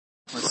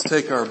Let's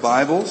take our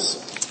Bibles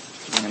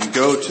and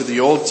go to the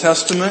Old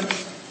Testament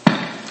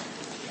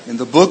in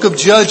the book of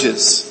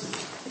Judges.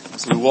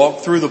 As we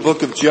walk through the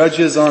book of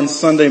Judges on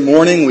Sunday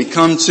morning, we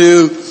come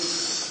to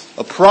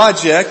a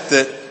project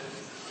that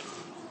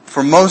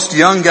for most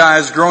young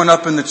guys growing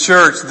up in the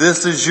church,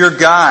 this is your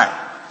guy.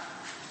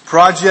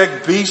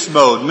 Project Beast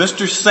Mode,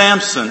 Mr.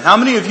 Samson. How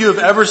many of you have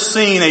ever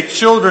seen a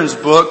children's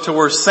book to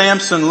where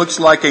Samson looks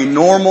like a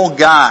normal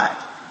guy?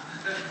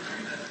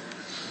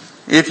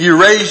 If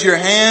you raise your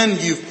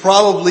hand, you've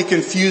probably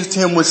confused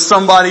him with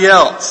somebody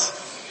else.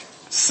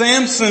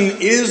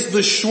 Samson is the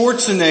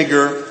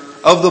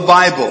Schwarzenegger of the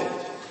Bible.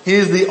 He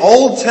is the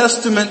Old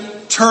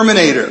Testament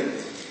Terminator.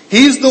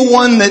 He's the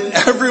one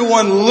that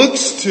everyone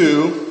looks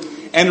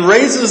to and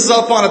raises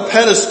up on a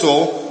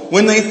pedestal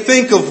when they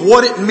think of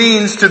what it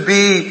means to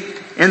be,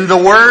 in the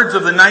words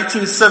of the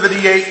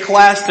 1978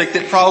 classic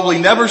that probably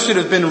never should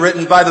have been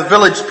written by the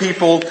Village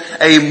People,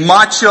 a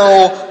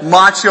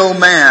macho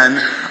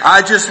man.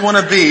 I just want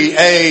to be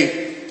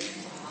a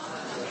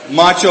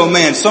macho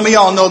man. Some of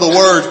y'all know the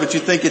words, but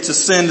you think it's a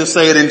sin to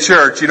say it in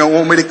church. You don't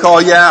want me to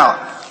call you out.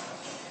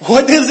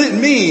 What does it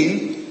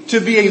mean to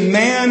be a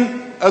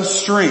man of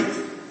strength?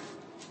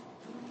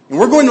 And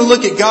we're going to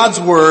look at God's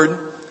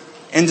Word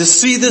and to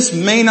see this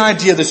main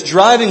idea, this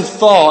driving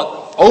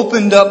thought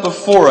opened up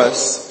before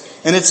us.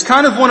 And it's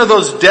kind of one of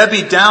those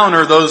Debbie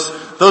Downer,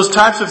 those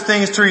types of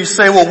things where you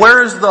say, well,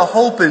 where is the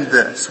hope in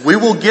this? We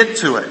will get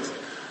to it.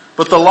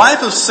 But the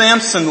life of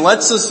Samson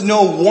lets us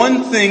know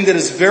one thing that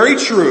is very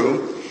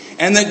true,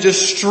 and that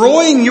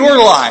destroying your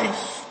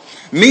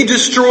life, me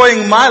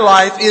destroying my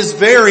life, is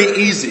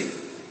very easy.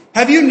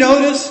 Have you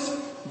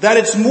noticed that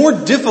it's more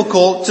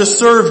difficult to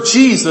serve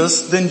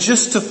Jesus than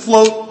just to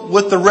float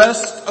with the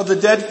rest of the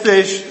dead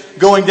fish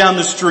going down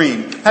the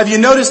stream? Have you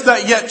noticed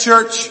that yet,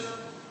 church?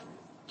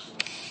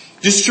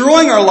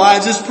 Destroying our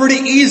lives is pretty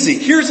easy.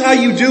 Here's how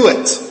you do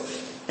it.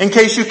 In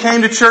case you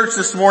came to church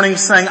this morning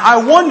saying,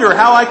 I wonder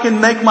how I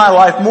can make my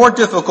life more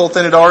difficult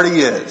than it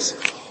already is.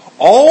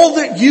 All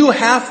that you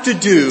have to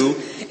do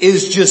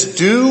is just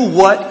do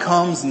what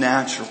comes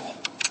natural.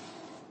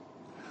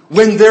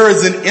 When there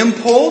is an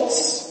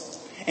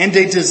impulse and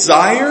a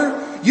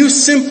desire, you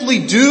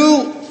simply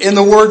do, in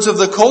the words of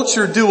the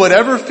culture, do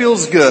whatever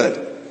feels good.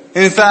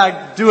 And in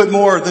fact, do it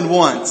more than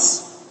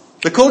once.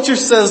 The culture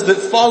says that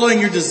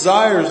following your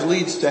desires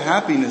leads to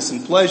happiness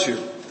and pleasure.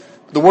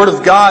 The Word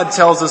of God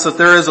tells us that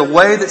there is a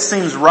way that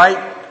seems right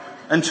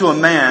unto a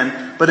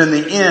man, but in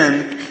the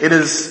end, it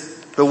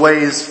is the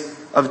ways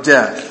of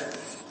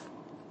death.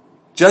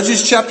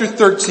 Judges chapter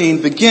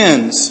 13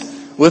 begins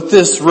with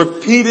this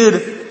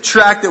repeated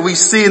track that we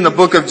see in the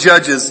book of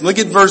Judges. Look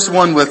at verse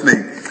 1 with me.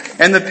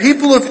 And the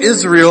people of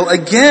Israel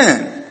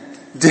again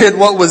did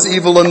what was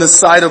evil in the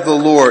sight of the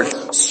Lord,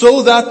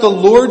 so that the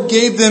Lord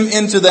gave them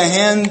into the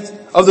hand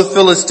of the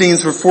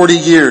Philistines for 40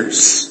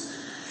 years.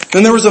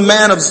 Then there was a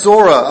man of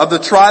Zorah, of the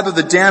tribe of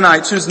the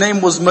Danites, whose name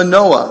was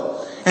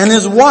Manoah, and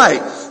his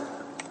wife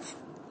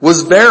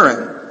was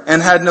barren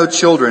and had no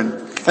children.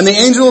 And the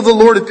angel of the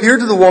Lord appeared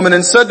to the woman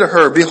and said to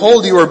her,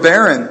 Behold, you are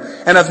barren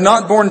and have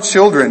not borne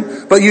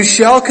children, but you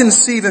shall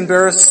conceive and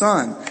bear a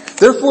son.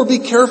 Therefore be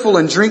careful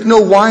and drink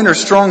no wine or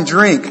strong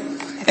drink,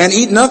 and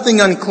eat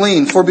nothing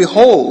unclean, for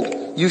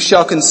behold, you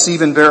shall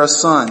conceive and bear a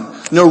son.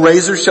 No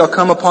razor shall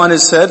come upon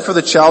his head, for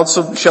the child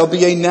shall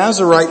be a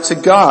Nazirite to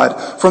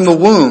God from the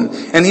womb,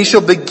 and he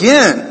shall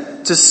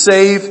begin to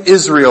save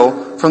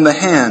Israel from the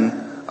hand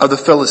of the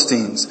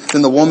Philistines.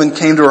 Then the woman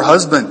came to her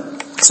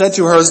husband, said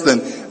to her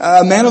husband,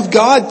 A man of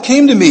God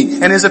came to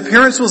me, and his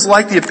appearance was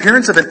like the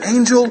appearance of an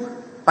angel,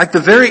 like the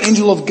very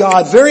angel of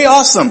God. Very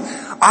awesome.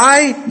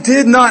 I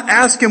did not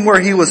ask him where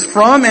he was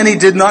from, and he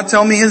did not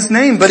tell me his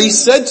name, but he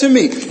said to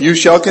me, You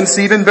shall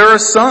conceive and bear a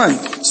son.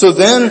 So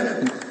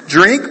then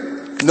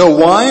drink no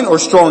wine or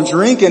strong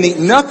drink, and eat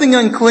nothing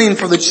unclean,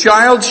 for the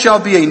child shall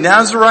be a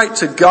Nazirite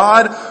to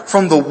God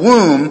from the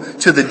womb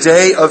to the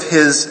day of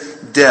his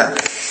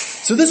death.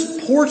 So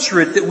this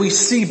portrait that we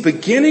see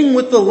beginning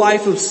with the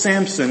life of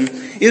Samson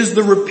is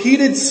the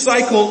repeated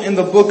cycle in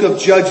the book of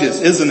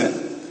Judges, isn't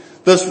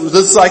it?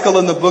 This cycle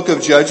in the book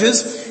of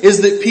Judges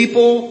is that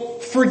people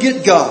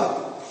forget God.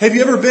 Have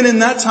you ever been in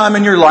that time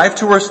in your life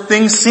to where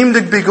things seem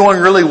to be going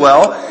really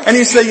well, and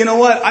you say, you know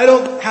what, I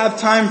don't have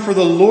time for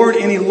the Lord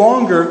any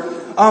longer.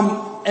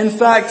 In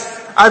fact,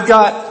 I've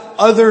got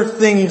other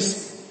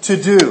things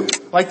to do.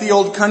 Like the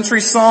old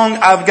country song,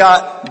 I've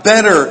got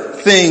better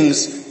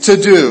things to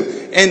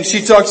do. And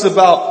she talks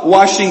about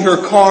washing her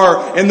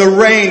car in the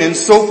rain and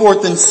so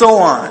forth and so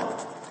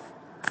on.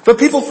 But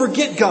people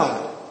forget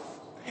God.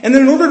 And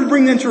then in order to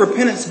bring them to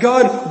repentance,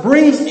 God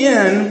brings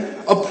in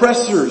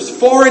oppressors,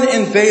 foreign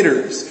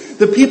invaders.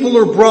 The people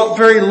are brought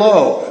very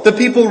low. The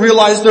people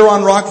realize they're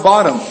on rock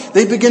bottom.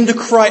 They begin to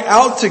cry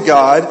out to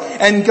God,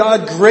 and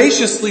God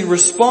graciously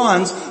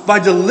responds by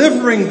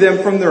delivering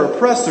them from their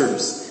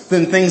oppressors.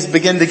 Then things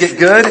begin to get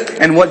good,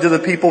 and what do the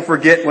people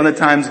forget when the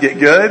times get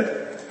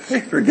good?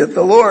 They forget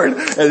the Lord.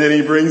 And then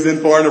He brings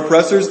in foreign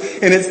oppressors,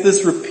 and it's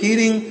this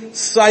repeating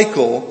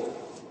cycle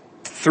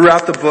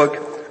throughout the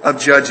book of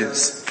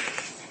Judges.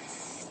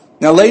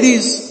 Now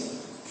ladies,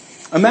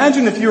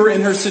 imagine if you were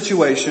in her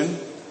situation.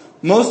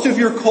 Most of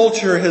your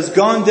culture has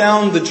gone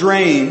down the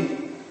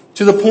drain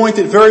to the point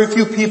that very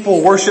few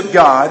people worship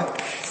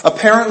God.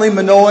 Apparently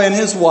Manoah and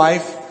his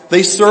wife,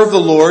 they served the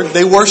Lord,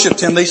 they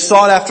worshiped Him, they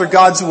sought after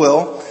God's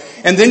will.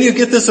 And then you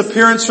get this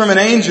appearance from an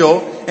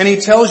angel, and he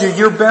tells you,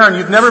 you're barren,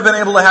 you've never been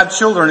able to have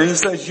children, and he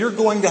says, you're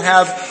going to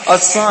have a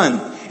son.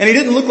 And he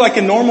didn't look like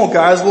a normal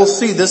guy, as we'll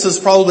see. This is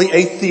probably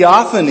a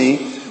theophany,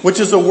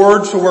 which is a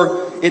word for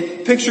where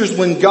it pictures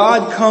when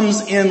God comes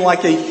in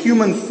like a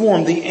human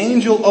form, the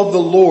angel of the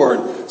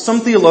Lord. Some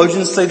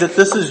theologians say that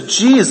this is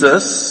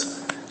Jesus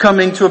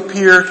coming to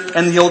appear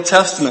in the Old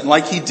Testament,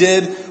 like He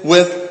did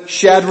with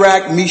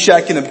Shadrach,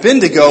 Meshach, and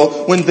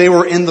Abednego when they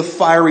were in the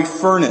fiery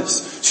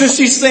furnace. So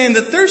she's saying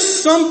that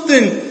there's something,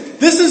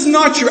 this is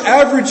not your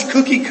average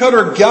cookie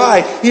cutter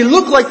guy. He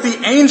looked like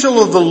the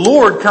angel of the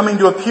Lord coming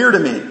to appear to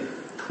me.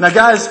 Now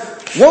guys,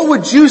 what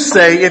would you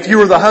say if you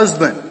were the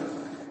husband?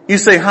 You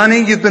say, honey,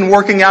 you've been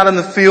working out in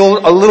the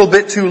field a little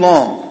bit too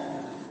long.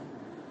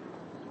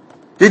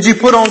 Did you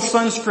put on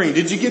sunscreen?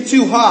 Did you get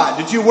too hot?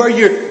 Did you wear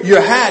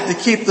your hat to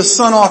keep the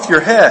sun off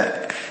your head?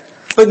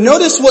 But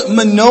notice what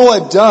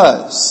Manoah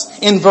does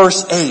in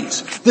verse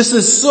 8. This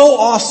is so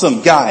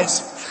awesome,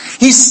 guys.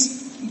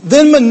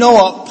 Then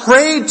Manoah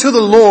prayed to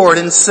the Lord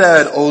and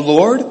said, O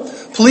Lord,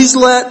 please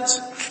let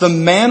the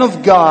man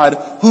of God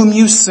whom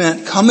you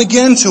sent come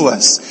again to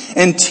us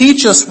and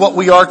teach us what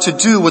we are to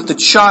do with the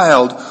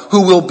child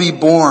who will be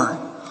born.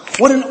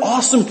 What an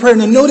awesome prayer.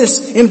 Now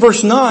notice in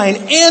verse 9,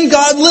 and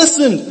God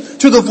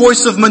listened to the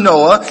voice of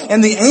Manoah,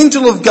 and the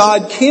angel of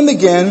God came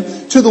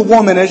again to the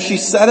woman as she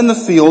sat in the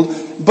field,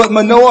 but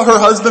Manoah, her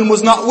husband,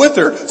 was not with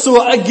her.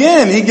 So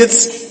again, he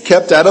gets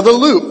kept out of the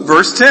loop.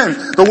 Verse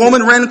 10, the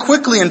woman ran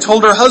quickly and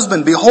told her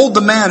husband, behold,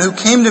 the man who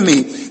came to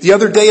me the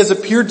other day has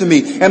appeared to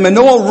me. And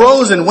Manoah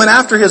rose and went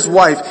after his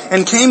wife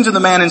and came to the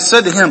man and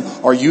said to him,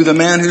 are you the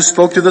man who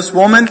spoke to this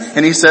woman?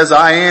 And he says,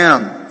 I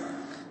am.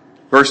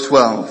 Verse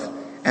 12,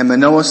 and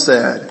Manoah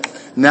said,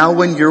 now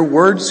when your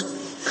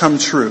words come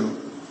true,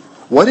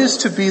 what is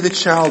to be the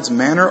child's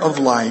manner of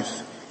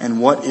life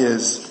and what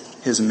is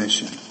his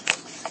mission?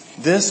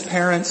 This,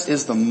 parents,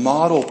 is the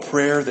model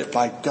prayer that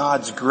by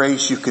God's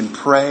grace you can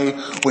pray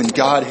when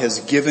God has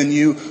given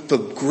you the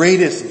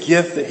greatest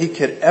gift that He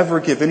could ever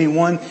give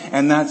anyone,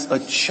 and that's a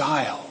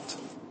child.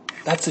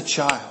 That's a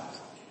child.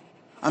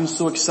 I'm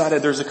so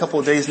excited. There's a couple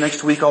of days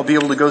next week I'll be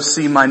able to go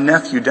see my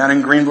nephew down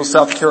in Greenville,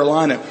 South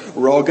Carolina.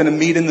 We're all going to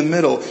meet in the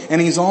middle,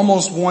 and he's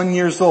almost 1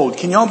 year old.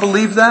 Can y'all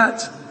believe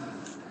that?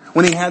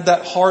 When he had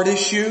that heart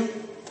issue,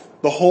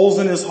 the holes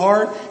in his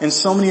heart, and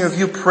so many of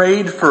you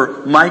prayed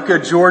for Micah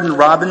Jordan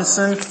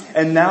Robinson,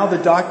 and now the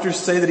doctors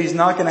say that he's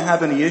not going to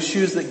have any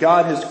issues, that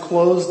God has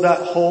closed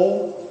that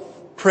hole.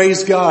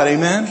 Praise God,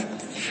 amen?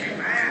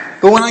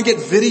 But when I get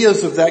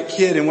videos of that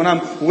kid and when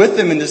I'm with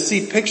him and to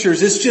see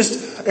pictures, it's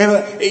just,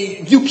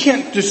 you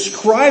can't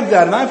describe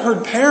that. And I've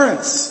heard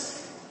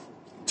parents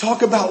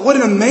talk about what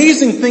an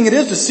amazing thing it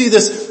is to see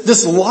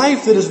this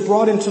life that is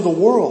brought into the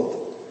world.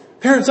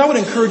 Parents, I would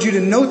encourage you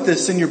to note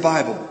this in your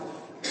Bible.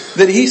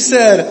 That He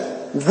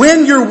said,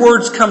 when your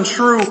words come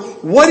true,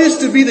 what is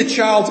to be the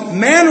child's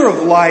manner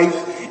of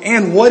life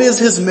and what is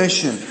his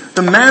mission?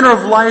 The manner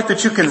of life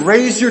that you can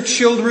raise your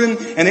children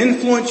and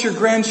influence your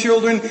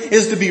grandchildren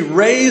is to be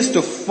raised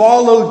to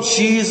follow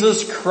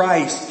Jesus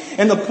Christ.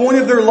 And the point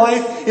of their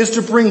life is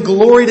to bring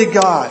glory to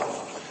God.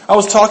 I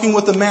was talking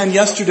with a man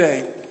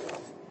yesterday,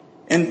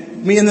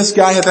 and me and this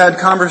guy have had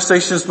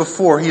conversations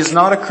before. He is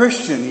not a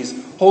Christian. He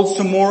holds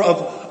to more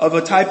of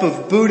a type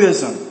of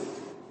Buddhism.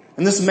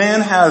 And this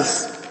man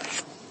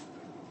has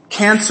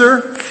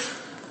cancer.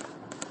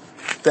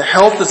 The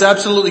health is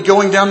absolutely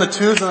going down the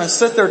tubes. And I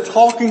sat there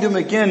talking to him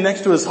again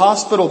next to his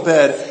hospital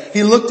bed.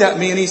 He looked at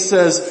me and he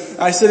says,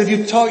 I said, have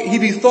you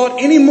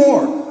thought any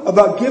more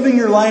about giving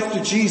your life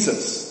to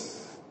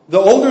Jesus? The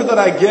older that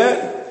I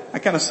get, I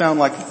kind of sound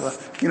like,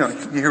 you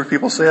hear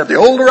people say that. The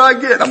older I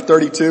get, I'm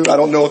 32. I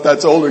don't know if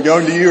that's old or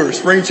young to you or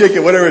spring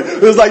chicken, whatever.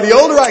 It was like the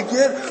older I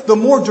get, the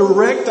more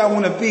direct I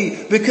want to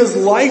be because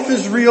life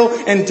is real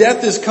and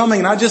death is coming.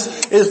 And I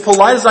just, as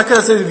polite as I could,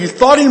 I said, have you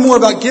thought any more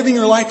about giving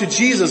your life to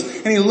Jesus?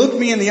 And he looked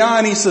me in the eye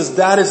and he says,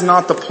 that is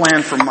not the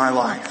plan for my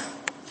life.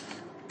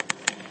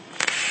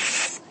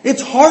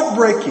 It's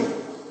heartbreaking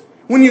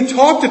when you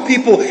talk to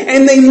people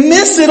and they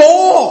miss it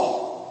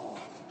all.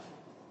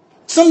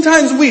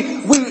 Sometimes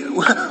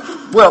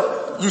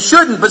well, you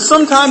shouldn't, but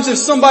sometimes if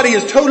somebody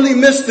has totally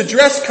missed the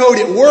dress code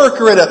at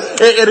work or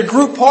at a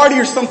group party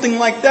or something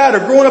like that, or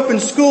growing up in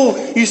school,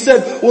 you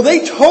said, well,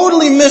 they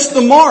totally missed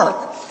the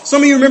mark.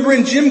 Some of you remember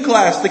in gym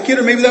class, the kid,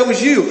 or maybe that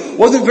was you,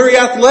 wasn't very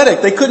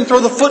athletic. They couldn't throw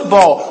the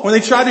football. When they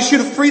tried to shoot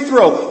a free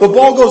throw, the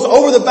ball goes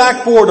over the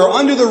backboard or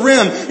under the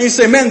rim. And you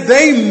say, man,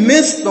 they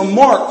missed the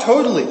mark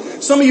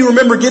totally. Some of you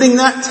remember getting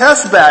that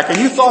test back and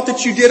you thought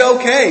that you did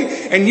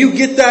okay. And you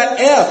get that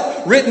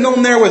F written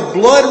on there with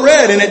blood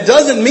red, and it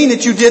doesn't mean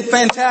that you did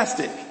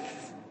fantastic.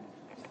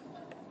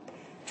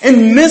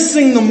 And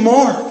missing the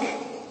mark.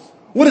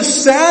 What a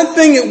sad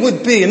thing it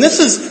would be. And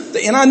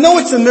I know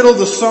it's the middle of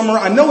the summer.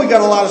 I know we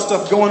got a lot of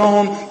stuff going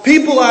on.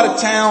 People out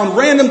of town,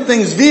 random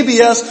things,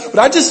 VBS.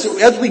 But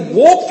as we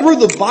walk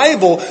through the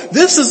Bible,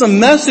 this is a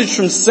message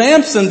from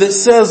Samson that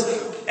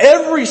says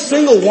every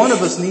single one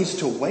of us needs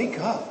to wake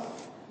up.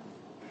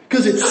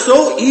 Because it's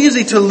so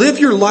easy to live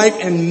your life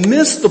and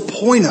miss the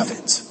point of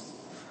it.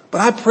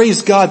 But I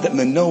praise God that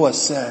Manoah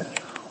said,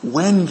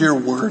 when your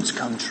words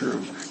come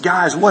true.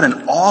 Guys, what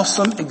an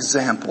awesome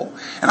example.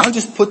 And I'll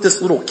just put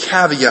this little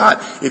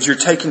caveat if you're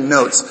taking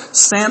notes.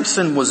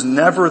 Samson was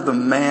never the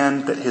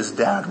man that his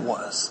dad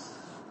was.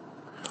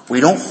 We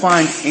don't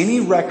find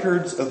any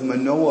records of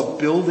Manoah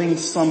building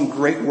some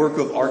great work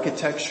of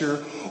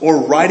architecture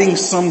or writing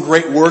some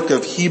great work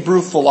of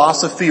Hebrew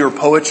philosophy or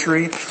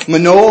poetry.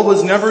 Manoah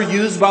was never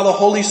used by the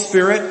Holy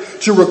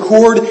Spirit to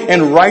record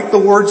and write the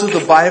words of the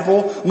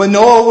Bible.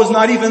 Manoah was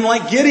not even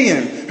like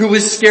Gideon, who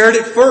was scared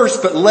at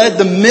first but led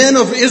the men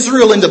of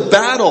Israel into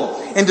battle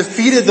and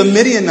defeated the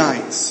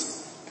Midianites.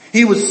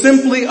 He was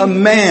simply a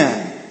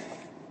man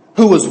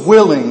who was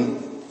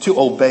willing to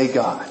obey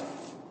God.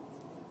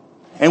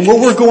 And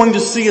what we're going to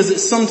see is that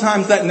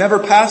sometimes that never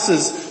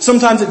passes.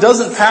 Sometimes it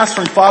doesn't pass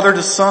from father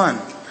to son.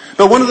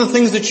 But one of the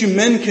things that you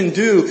men can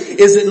do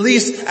is at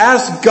least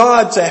ask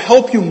God to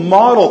help you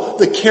model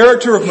the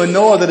character of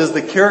Manoah that is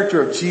the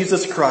character of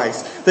Jesus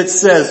Christ that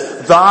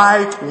says,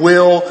 thy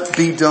will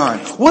be done.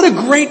 What a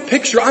great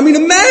picture. I mean,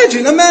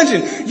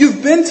 imagine,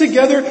 you've been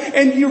together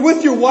and you're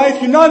with your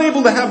wife, you're not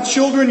able to have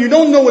children, you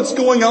don't know what's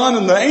going on,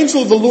 and the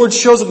angel of the Lord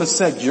shows up and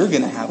said, you're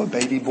going to have a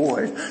baby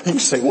boy. And you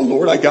say, well,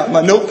 Lord, I got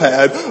my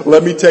notepad,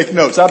 let me take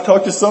notes. I've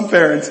talked to some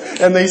parents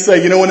and they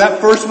say, when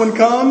that first one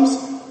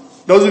comes,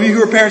 those of you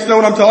who are parents know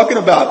what I'm talking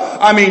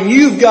about. I mean,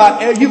 you've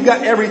got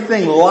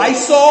everything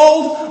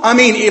Lysoled. I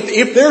mean,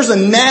 if there's a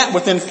gnat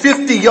within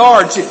 50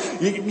 yards,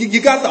 you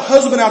got the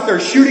husband out there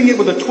shooting it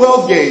with a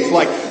 12 gauge,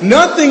 like,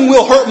 nothing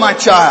will hurt my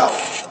child.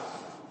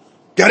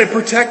 Got it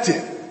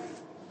protected.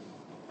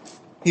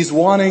 He's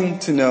wanting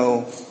to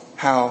know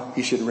how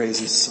he should raise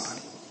his son.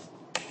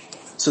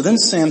 So then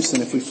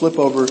Samson, if we flip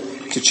over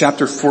to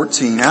chapter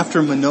 14,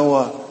 after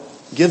Manoah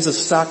gives a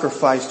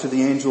sacrifice to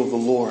the angel of the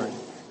Lord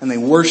and they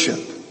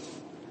worship,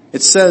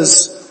 it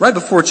says, right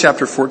before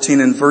chapter 14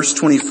 in verse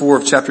 24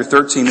 of chapter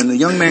 13, and the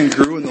young man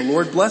grew and the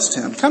Lord blessed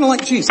him. Kind of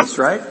like Jesus,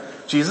 right?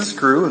 Jesus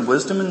grew in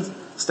wisdom and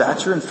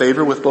stature and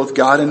favor with both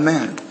God and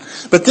man.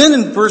 But then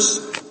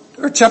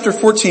in chapter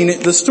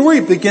 14, the story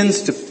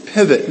begins to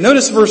pivot.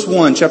 Notice verse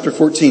 1, chapter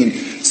 14.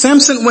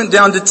 Samson went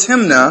down to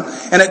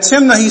Timnah, and at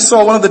Timnah he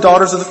saw one of the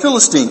daughters of the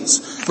Philistines.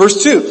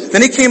 Verse 2,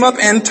 then he came up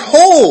and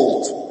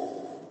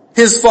told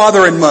his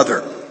father and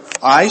mother,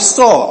 I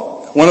saw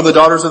one of the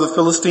daughters of the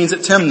Philistines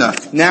at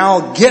Timnah.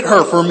 Now get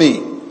her for me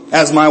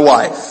as my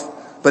wife.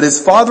 But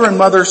his father and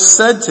mother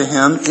said to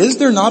him, is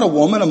there not a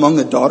woman among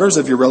the daughters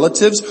of your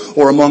relatives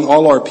or among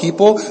all our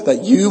people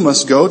that you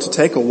must go to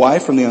take a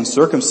wife from the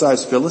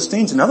uncircumcised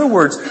Philistines? In other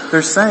words,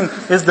 they're saying,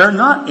 is there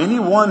not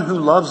anyone who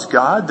loves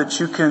God that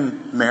you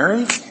can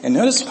marry? And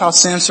notice how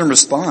Samson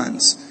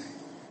responds.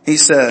 He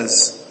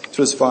says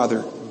to his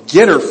father,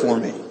 get her for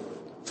me,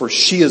 for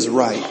she is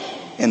right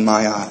in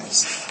my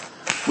eyes.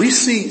 We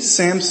see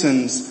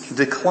Samson's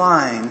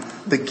decline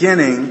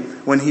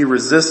beginning when he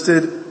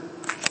resisted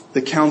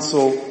the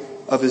counsel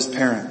of his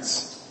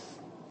parents.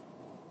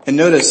 And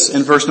notice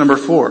in verse number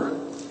 4,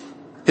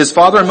 his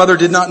father and mother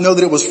did not know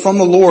that it was from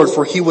the Lord,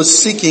 for he was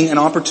seeking an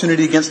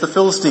opportunity against the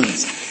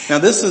Philistines. Now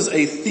this is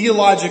a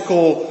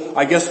theological,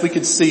 I guess we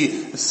could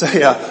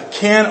say a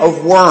can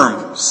of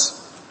worms.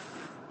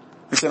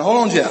 He said, hold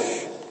on,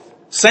 Jeff.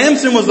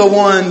 Samson was the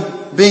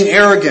one being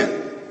arrogant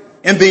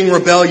and being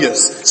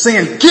rebellious,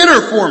 saying, get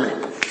her for me.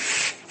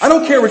 I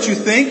don't care what you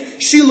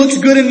think. She looks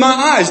good in my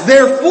eyes.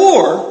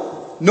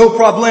 Therefore, no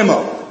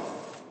problemo.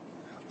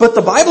 But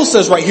the Bible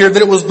says right here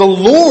that it was the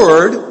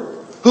Lord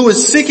who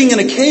was seeking an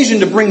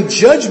occasion to bring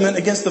judgment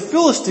against the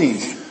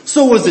Philistines.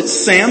 So was it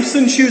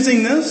Samson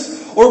choosing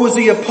this, or was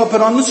he a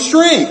puppet on the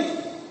string?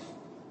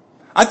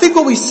 I think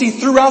what we see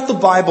throughout the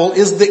Bible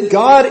is that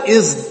God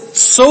is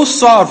so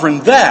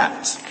sovereign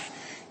that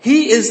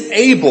he is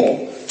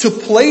able to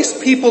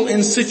place people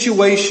in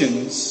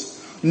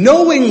situations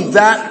knowing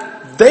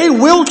that they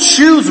will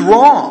choose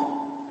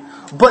wrong.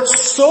 But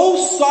so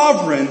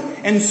sovereign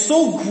and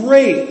so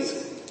great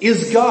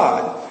is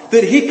God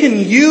that he can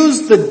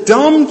use the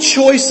dumb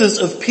choices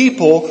of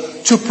people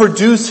to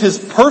produce his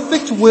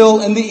perfect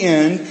will in the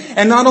end.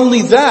 And not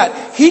only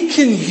that, he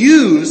can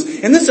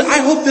use, and I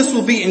hope this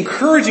will be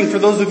encouraging for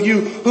those of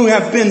you who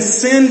have been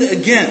sinned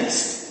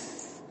against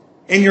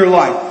in your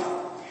life.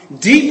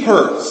 Deep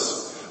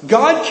hurts.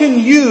 God can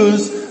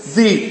use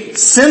the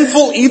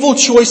sinful, evil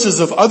choices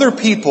of other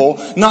people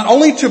not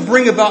only to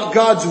bring about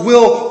God's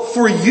will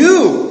for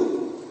you,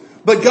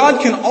 but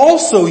God can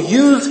also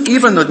use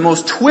even the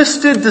most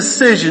twisted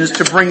decisions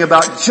to bring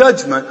about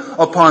judgment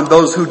upon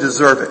those who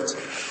deserve it.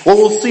 What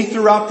we'll see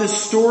throughout this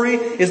story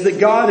is that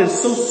God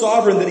is so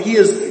sovereign that he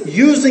is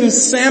using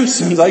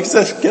Samson's, I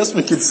guess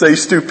we could say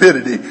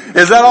stupidity.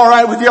 Is that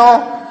alright with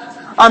y'all?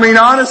 I mean,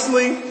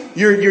 honestly,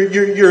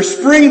 you're a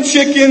spring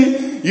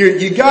chicken,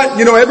 you got,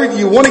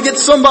 you want to get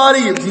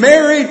somebody, you're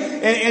married,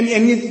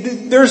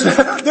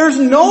 there's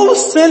no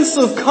sense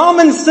of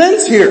common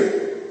sense here.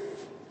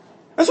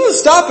 I just want to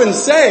stop and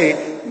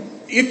say,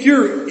 if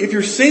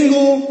you're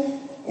single,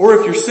 or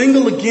if you're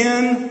single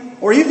again,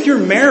 or if you're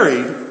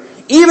married,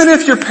 even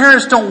if your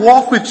parents don't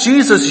walk with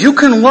Jesus, you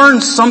can learn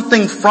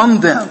something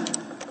from them.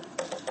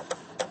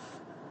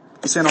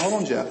 You're saying, hold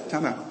on, Jeff,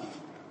 time out.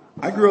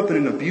 I grew up in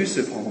an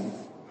abusive home.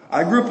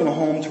 I grew up in a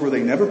home to where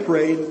they never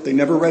prayed, they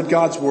never read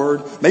God's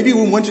Word. Maybe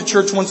we went to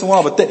church once in a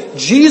while, but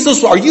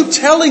Jesus, are you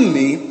telling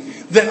me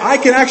that I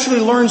can actually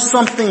learn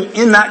something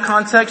in that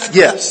context?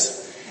 Yes.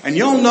 And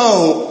y'all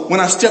know when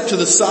I step to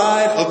the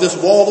side of this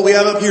wall that we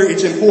have up here,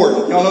 it's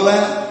important. Y'all know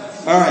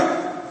that?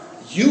 Alright.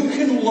 You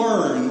can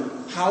learn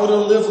how to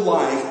live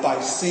life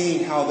by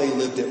seeing how they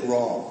lived it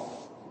wrong.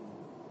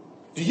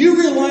 Do you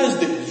realize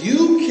that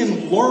you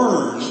can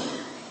learn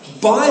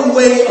by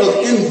way of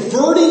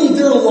inverting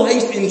their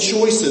life and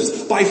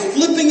choices, by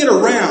flipping it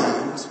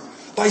around,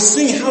 by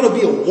seeing how to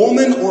be a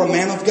woman or a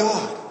man of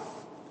God?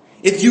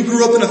 If you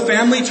grew up in a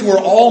family to where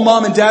all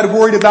mom and dad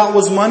worried about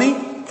was money,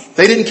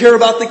 they didn't care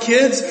about the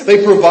kids,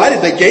 they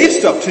provided, they gave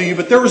stuff to you,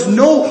 but there was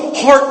no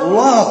heart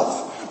love.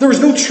 There was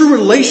no true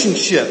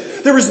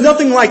relationship. There was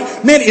nothing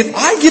like, man, if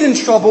I get in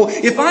trouble,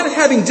 if I'm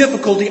having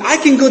difficulty, I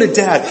can go to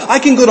dad, I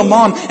can go to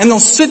mom, and they'll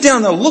sit down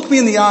and they'll look me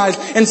in the eyes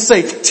and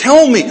say,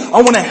 tell me,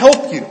 I want to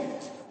help you.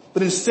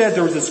 But instead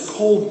there was this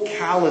cold,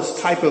 callous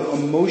type of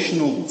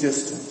emotional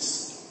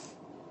distance.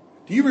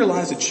 Do you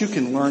realize that you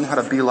can learn how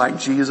to be like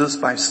Jesus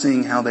by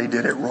seeing how they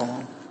did it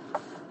wrong?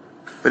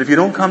 But if you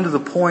don't come to the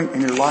point in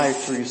your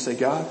life where you say,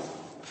 God,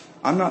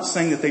 I'm not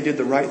saying that they did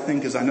the right thing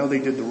because I know they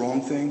did the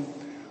wrong thing,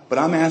 but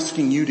I'm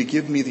asking you to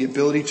give me the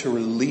ability to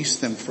release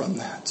them from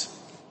that,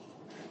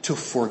 to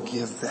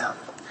forgive them.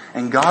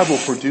 And God will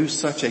produce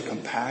such a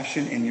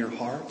compassion in your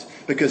heart,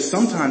 because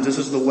sometimes this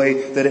is the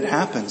way that it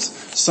happens.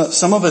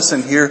 Some of us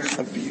in here,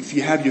 if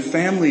you have your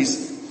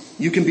families,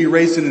 you can be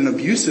raised in an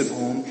abusive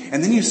home,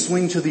 and then you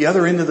swing to the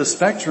other end of the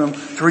spectrum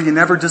to where you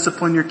never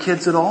discipline your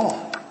kids at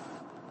all.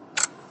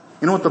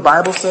 You know what the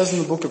Bible says in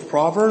the book of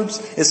Proverbs?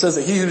 It says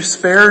that he who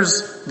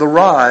spares the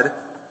rod,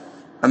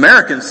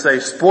 Americans say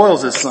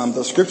spoils his son,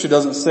 but Scripture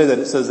doesn't say that.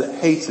 It says it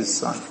hates his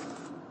son.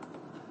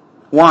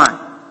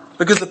 Why?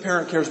 Because the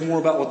parent cares more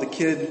about what the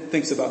kid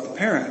thinks about the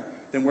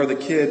parent than where the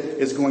kid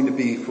is going to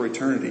be for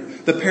eternity.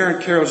 The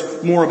parent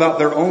cares more about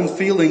their own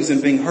feelings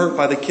and being hurt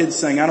by the kid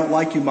saying, I don't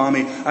like you,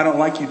 mommy, I don't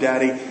like you,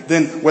 daddy,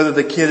 than whether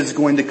the kid is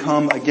going to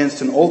come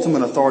against an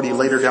ultimate authority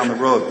later down the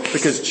road.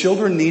 Because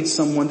children need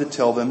someone to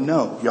tell them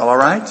no. Y'all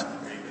alright?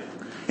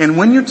 And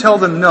when you tell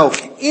them no,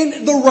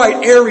 in the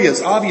right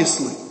areas,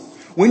 obviously,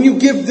 when you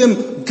give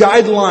them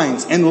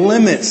guidelines and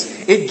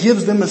limits, it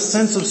gives them a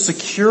sense of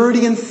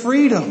security and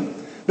freedom.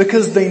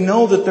 Because they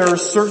know that there are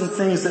certain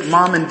things that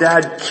mom and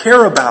dad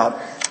care about,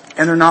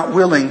 and they're not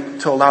willing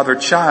to allow their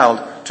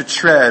child to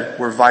tread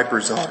where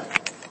vipers are.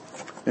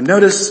 And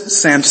notice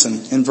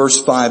Samson in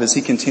verse 5 as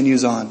he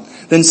continues on.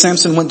 Then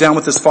Samson went down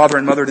with his father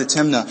and mother to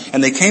Timnah,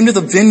 and they came to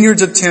the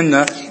vineyards of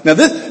Timnah. Now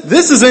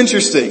this is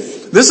interesting.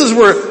 This is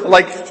where,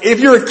 like,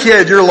 if you're a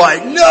kid, you're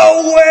like,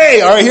 no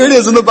way! Alright, here it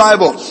is in the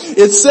Bible.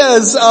 It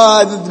says,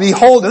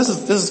 behold, this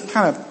is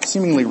kind of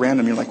seemingly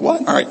random. You're like,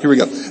 what? Alright, here we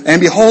go.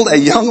 And behold, a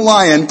young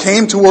lion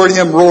came toward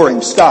him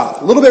roaring.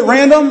 Stop. A little bit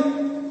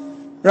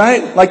random,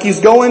 right? Like he's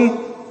going,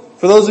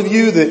 for those of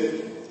you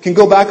that can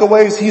go back a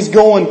ways, he's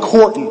going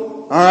courting.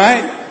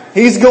 Alright?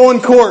 He's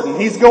going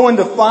courting. He's going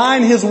to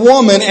find his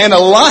woman, and a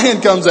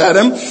lion comes at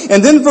him.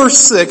 And then verse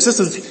 6, this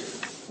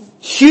is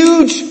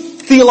huge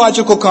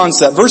theological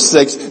concept. Verse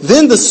 6,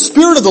 then the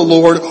Spirit of the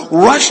Lord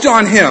rushed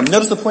on him.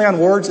 Notice the play on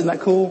words, isn't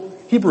that cool?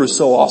 Hebrew is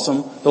so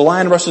awesome. The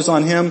lion rushes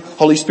on him,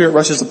 Holy Spirit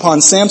rushes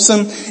upon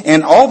Samson,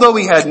 and although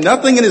he had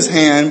nothing in his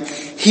hand,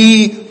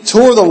 he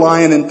tore the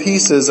lion in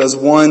pieces as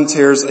one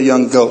tears a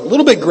young goat. A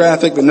little bit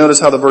graphic, but notice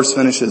how the verse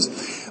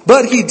finishes.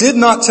 But he did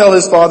not tell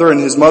his father and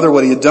his mother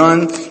what he had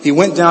done. He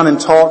went down and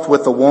talked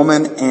with the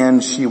woman,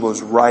 and she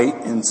was right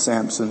in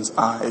Samson's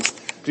eyes.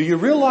 Do you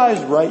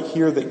realize right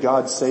here that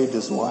God saved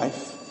his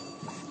life?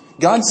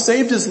 God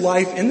saved his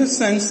life in the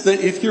sense that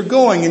if you're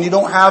going and you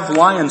don't have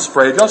lion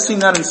spray, have y'all seen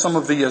that in some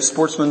of the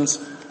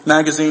sportsman's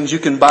magazines? You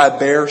can buy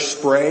bear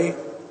spray.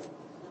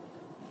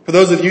 For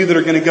those of you that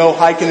are going to go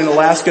hiking in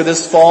Alaska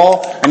this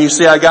fall, and you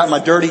say, I got my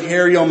dirty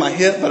hairy on my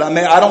hip, but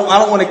I don't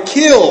want to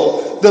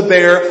kill the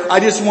bear.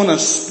 I just want to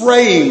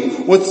spray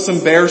him with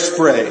some bear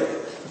spray.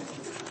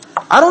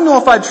 I don't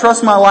know if I'd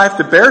trust my life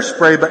to bear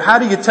spray, but how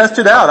do you test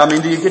it out? I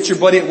mean, do you get your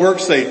buddy at work,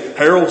 say,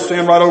 Harold,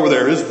 stand right over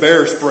there, this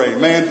bear spray,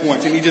 man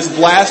points, and you just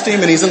blast him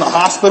and he's in the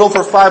hospital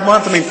for 5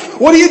 months? I mean,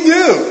 what do you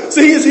do?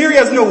 So he is here, he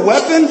has no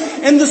weapon,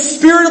 and the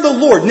Spirit of the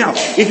Lord. Now,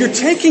 if you're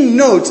taking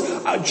notes,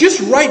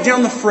 just write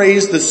down the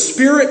phrase, the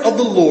Spirit of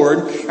the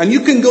Lord, and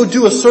you can go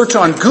do a search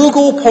on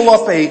Google, pull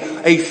up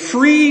a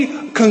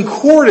free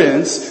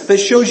concordance that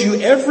shows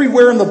you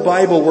everywhere in the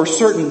Bible where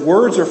certain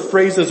words or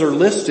phrases are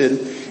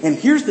listed. And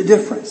here's the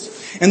difference.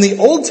 In the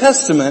Old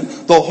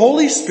Testament, the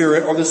Holy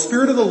Spirit or the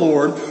Spirit of the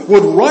Lord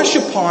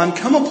would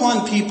come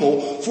upon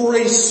people for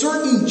a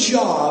certain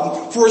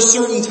job for a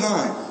certain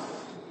time.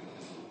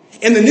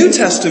 In the New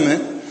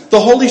Testament, the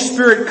Holy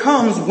Spirit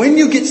comes when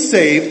you get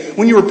saved,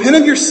 when you repent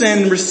of your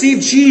sin and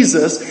receive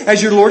Jesus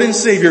as your Lord and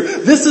Savior.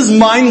 This is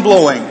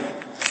mind-blowing.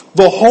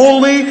 The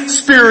Holy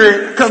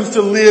Spirit comes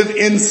to live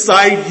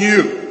inside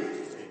you.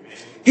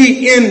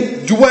 He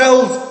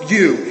indwells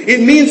you.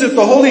 It means if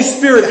the Holy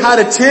Spirit had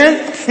a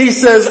tent, He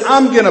says,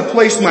 I'm going to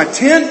place my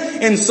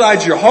tent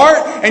inside your heart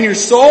and your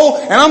soul,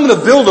 and I'm going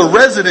to build a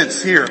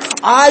residence here.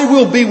 I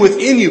will be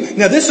within you.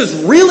 Now this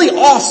is really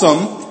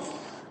awesome,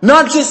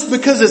 not just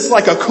because it's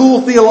like a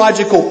cool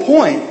theological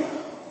point,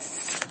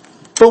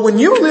 but when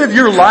you live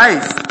your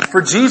life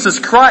for Jesus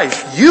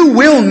Christ, you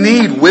will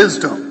need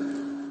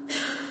wisdom.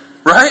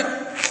 Right?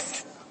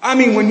 I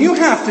mean, when you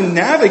have to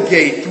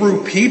navigate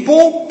through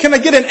people, can I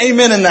get an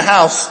amen in the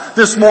house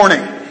this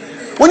morning?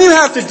 When you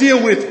have to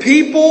deal with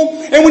people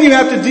and when you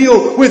have to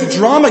deal with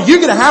drama, you're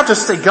going to have to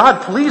say,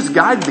 God, please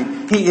guide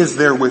me. He is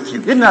there with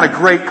you. Isn't that a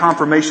great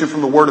confirmation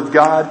from the Word of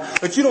God?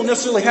 But you don't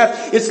necessarily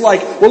have, it's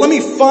like, well, let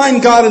me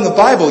find God in the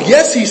Bible.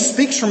 Yes, He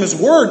speaks from His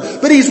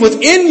Word, but He's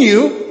within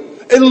you,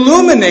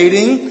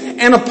 illuminating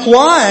and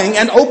applying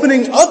and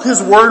opening up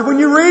His Word when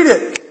you read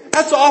it.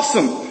 That's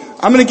awesome.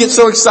 I'm going to get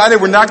so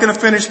excited we're not going to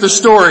finish the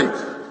story.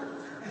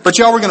 But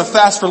y'all were going to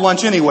fast for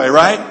lunch anyway,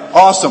 right?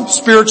 Awesome.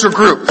 Spiritual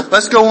group.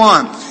 Let's go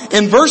on.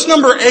 In verse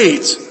number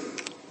 8,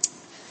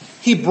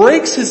 he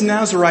breaks his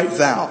Nazirite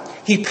vow.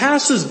 He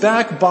passes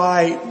back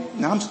by,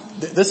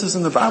 this is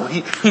in the Bible,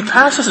 he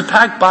passes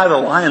back by the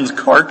lion's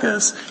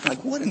carcass.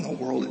 Like, what in the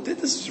world?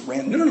 This is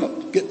random.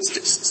 No.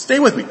 Stay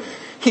with me.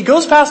 He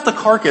goes past the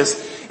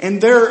carcass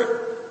and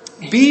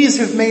bees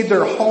have made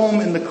their home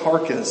in the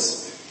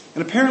carcass.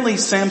 And apparently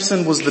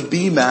Samson was the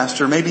bee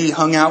master. Maybe he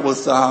hung out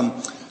with,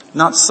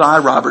 not Cy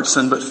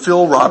Robertson, but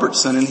Phil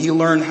Robertson, and he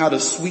learned how to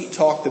sweet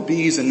talk the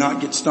bees and not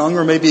get stung,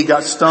 or maybe he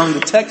got stung. The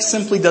text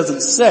simply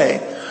doesn't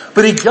say.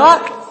 But he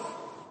got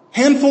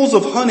handfuls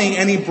of honey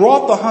and he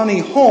brought the honey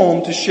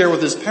home to share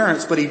with his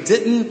parents, but he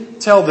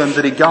didn't tell them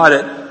that he got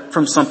it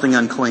from something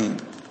unclean.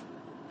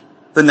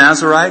 The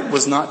Nazirite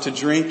was not to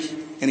drink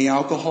any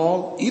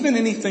alcohol, even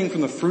anything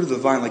from the fruit of the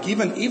vine, like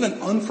even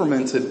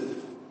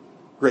unfermented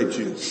grape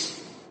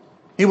juice.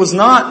 He was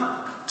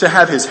not to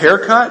have his hair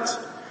cut.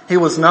 He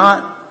was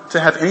not to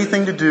have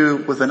anything to do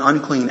with an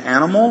unclean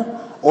animal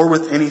or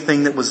with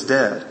anything that was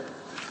dead.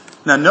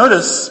 Now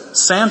notice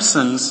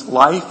Samson's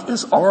life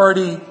is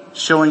already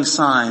showing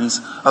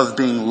signs of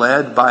being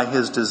led by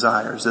his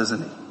desires,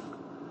 isn't he?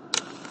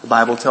 The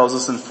Bible tells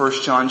us in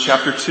 1 John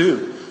chapter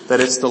 2 that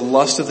it's the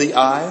lust of the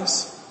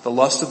eyes, the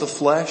lust of the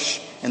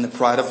flesh, and the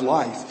pride of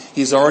life.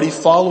 He's already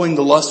following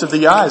the lust of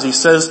the eyes. He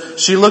says,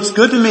 she looks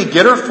good to me,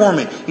 get her for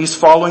me. He's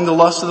following the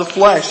lust of the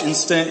flesh.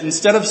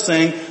 Instead of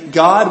saying,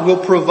 God will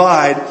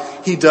provide,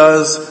 he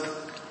does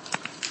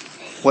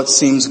what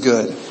seems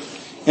good.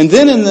 And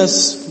then in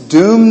this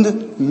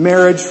doomed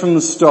marriage from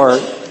the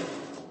start,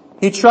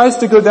 he tries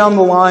to go down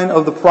the line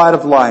of the pride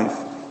of life.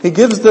 He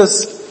gives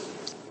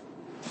this,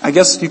 I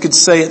guess you could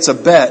say it's a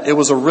bet. It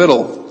was a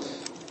riddle.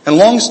 And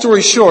long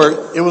story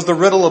short, it was the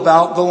riddle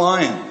about the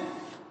lion.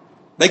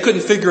 They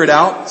couldn't figure it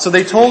out, so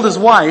they told his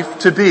wife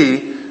to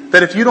be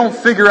that if you don't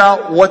figure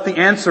out what the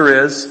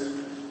answer is,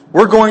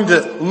 we're going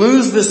to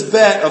lose this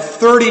bet of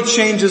 30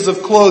 changes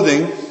of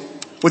clothing,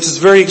 which is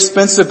very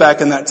expensive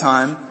back in that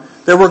time,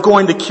 that we're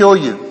going to kill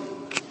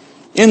you.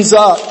 Ends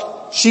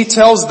up, she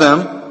tells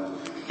them,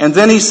 and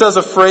then he says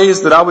a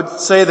phrase that I would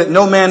say that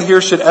no man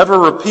here should ever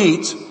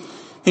repeat.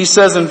 He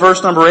says in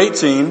verse number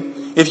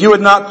 18, if you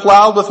had not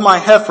plowed with my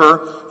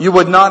heifer, you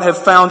would not have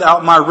found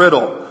out my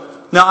riddle.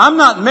 Now, I'm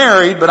not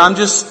married, but I'm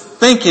just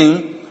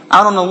thinking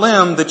out on a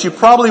limb that you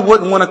probably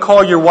wouldn't want to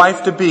call your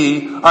wife to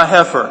be a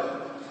heifer.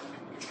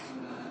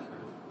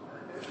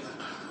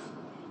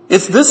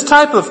 It's this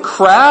type of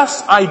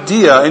crass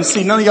idea, and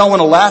see, none of y'all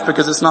want to laugh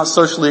because it's not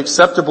socially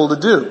acceptable to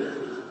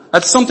do.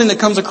 That's something that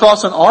comes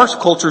across in our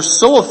culture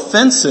so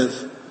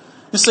offensive.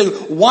 You say,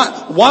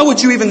 why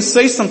would you even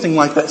say something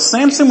like that?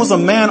 Samson was a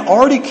man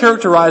already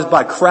characterized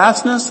by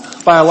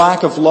crassness, by a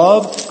lack of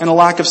love, and a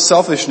lack of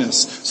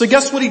selfishness. So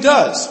guess what he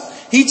does?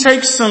 He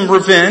takes some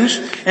revenge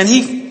and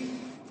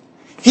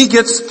he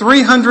gets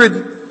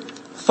 300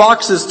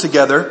 foxes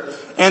together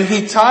and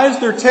he ties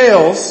their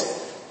tails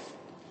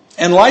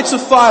and lights a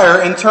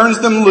fire and turns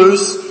them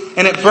loose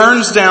and it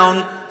burns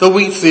down the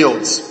wheat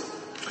fields.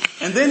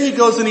 And then he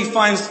goes and he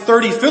finds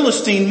 30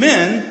 Philistine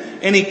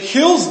men and he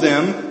kills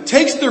them,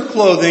 takes their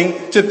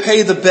clothing to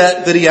pay the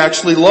bet that he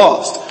actually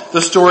lost.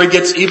 The story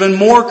gets even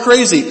more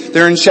crazy.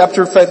 They're in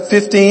chapter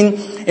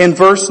 15 and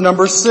verse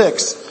number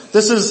 6.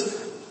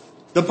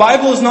 The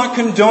Bible is not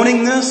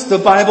condoning this. The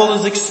Bible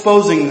is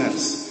exposing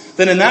this.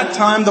 that in that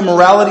time the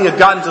morality had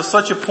gotten to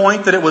such a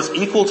point that it was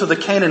equal to the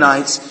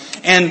Canaanites,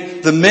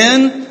 and the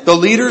men, the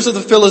leaders of the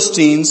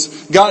Philistines,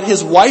 got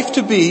his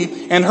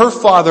wife-to-be and her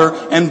father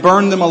and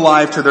burned them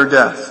alive to their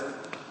death.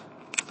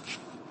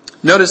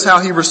 Notice how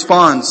he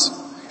responds.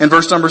 In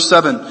verse number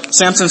 7,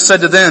 Samson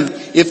said to them,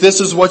 "If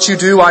this is what you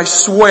do, I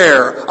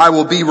swear I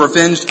will be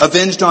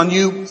avenged on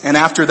you, and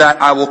after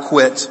that I will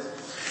quit."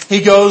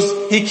 He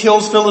goes, he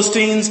kills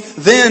Philistines,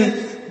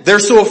 then they're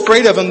so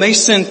afraid of him, they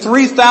send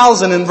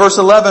 3,000 in verse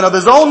 11 of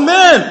his own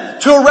men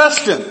to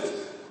arrest him.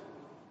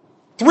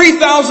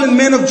 3,000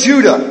 men of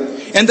Judah.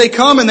 And they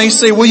come and they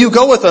say, "Will you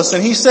go with us?"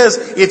 And he says,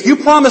 "If you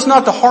promise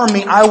not to harm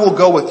me, I will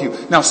go with you."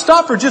 Now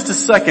stop for just a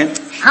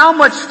second. How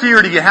much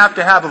fear do you have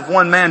to have of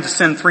one man to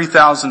send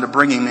 3,000 to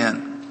bring him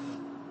in?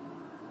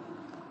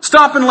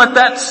 Stop and let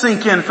that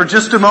sink in for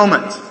just a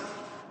moment.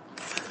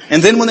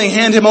 And then when they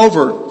hand him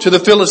over to the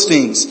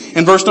Philistines,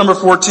 in verse number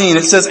 14,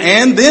 it says,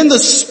 "And then the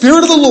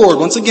Spirit of the Lord,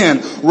 once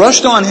again,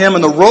 rushed on him,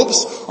 and the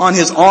ropes on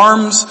his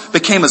arms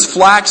became as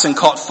flax and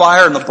caught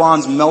fire, and the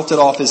bonds melted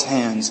off his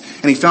hands.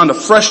 And he found a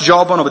fresh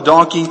jawbone of a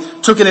donkey,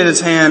 took it in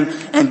his hand,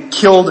 and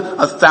killed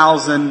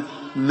 1,000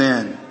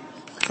 men."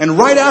 And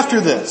right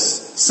after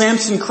this,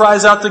 Samson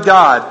cries out to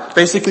God,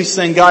 basically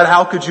saying, "God,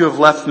 how could you have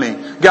left me?"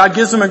 God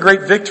gives him a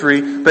great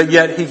victory, but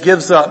yet he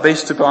gives up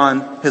based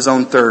upon his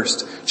own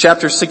thirst.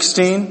 Chapter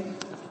 16,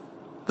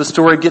 the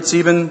story gets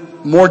even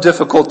more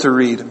difficult to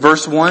read.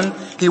 Verse 1,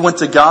 he went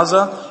to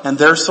Gaza and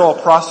there saw a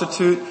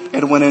prostitute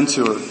and went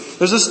into her.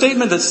 There's a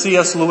statement that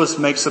C.S. Lewis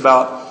makes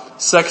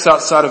about sex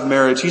outside of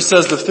marriage. He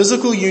says the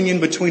physical union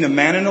between a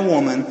man and a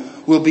woman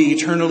will be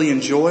eternally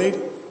enjoyed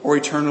or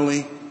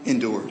eternally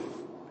endured.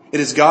 It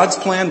is God's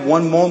plan,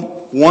 one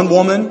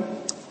woman,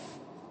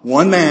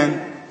 one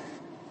man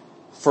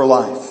for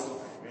life.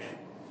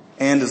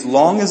 And as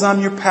long as I'm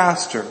your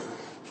pastor,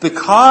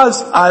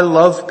 because I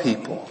love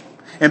people,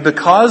 and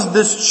because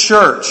this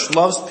church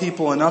loves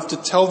people enough to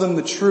tell them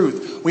the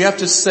truth, we have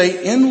to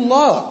say in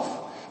love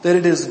that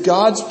it is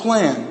God's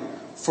plan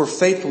for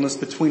faithfulness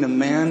between a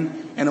man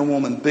and a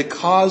woman,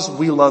 because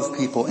we love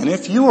people. And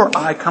if you or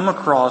I come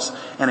across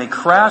in a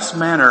crass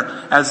manner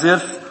as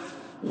if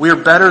we're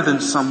better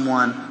than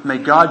someone, may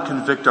God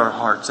convict our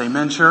hearts.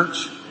 Amen,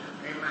 church?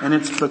 And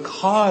it's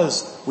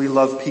because we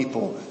love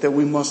people that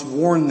we must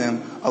warn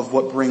them of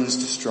what brings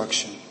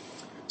destruction.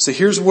 So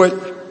here's what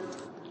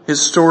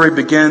his story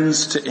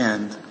begins to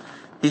end.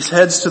 He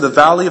heads to the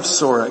valley of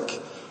Sorek,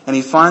 and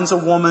he finds a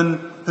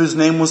woman whose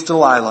name was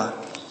Delilah.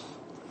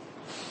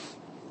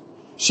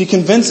 She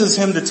convinces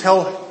him to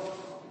tell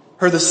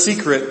her the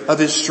secret of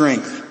his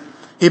strength.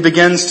 He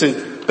begins to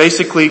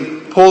basically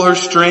pull her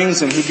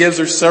strings, and he gives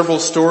her several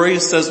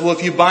stories. Says, "Well,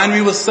 if you bind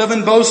me with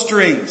 7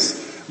 bowstrings,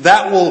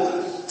 that will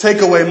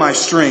take away my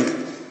strength."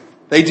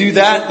 They do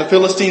that. The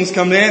Philistines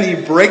come in. He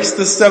breaks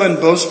the 7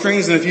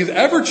 bowstrings. And if you've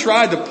ever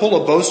tried to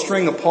pull a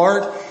bowstring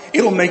apart,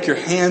 it'll make your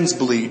hands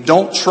bleed.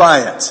 Don't try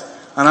it.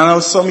 And I know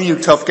some of you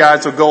tough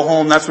guys will go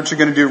home. That's what you're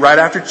going to do right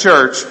after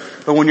church.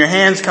 But when your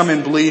hands come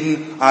in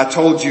bleeding, I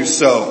told you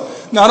so.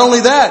 Not only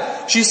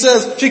that, she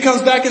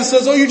comes back and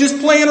says, "Oh, you're just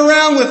playing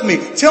around with me.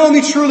 Tell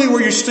me truly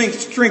where your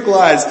strength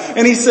lies."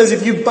 And he says,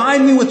 "If you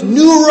bind me with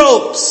new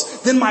ropes,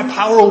 then my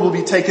power will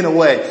be taken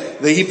away."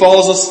 He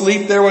falls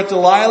asleep there with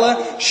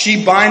Delilah.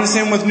 She binds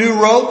him with new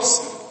ropes.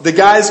 The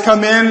guys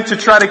come in to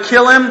try to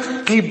kill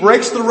him. He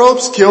breaks the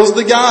ropes, kills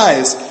the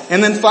guys.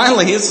 And then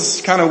finally, this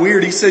is kind of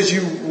weird, he says,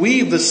 "You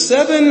weave the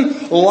 7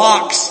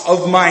 locks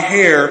of my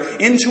hair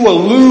into a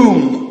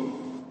loom,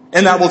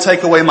 and that will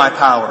take away my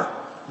power."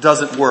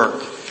 Doesn't work.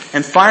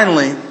 And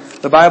finally,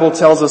 the Bible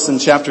tells us in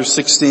chapter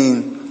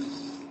 16,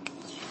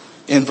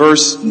 in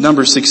verse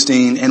number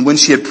 16, "And when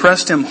she had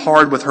pressed him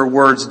hard with her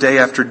words day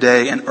after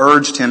day and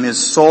urged him, his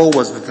soul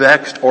was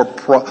vexed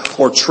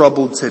or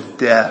troubled to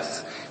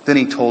death. Then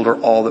he told her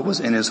all that was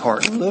in his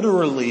heart."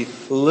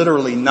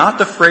 Literally, not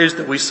the phrase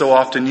that we so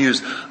often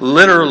use.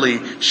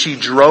 Literally, she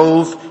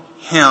drove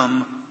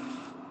him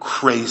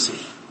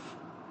crazy.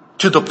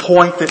 To the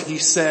point that he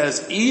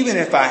says, "Even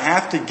if I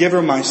have to give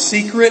her my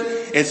secret,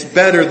 it's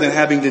better than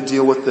having to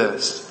deal with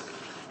this."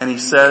 And he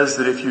says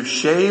that if you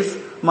shave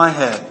my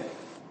head,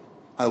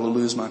 I will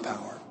lose my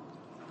power.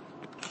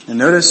 And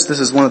notice this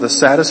is one of the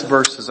saddest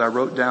verses I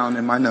wrote down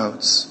in my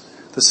notes.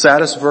 The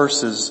saddest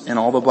verses in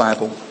all the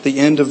Bible. The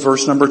end of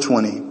verse number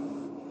 20.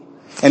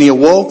 "And he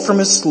awoke from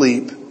his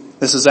sleep."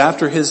 This is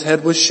after his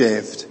head was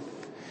shaved.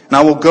 "And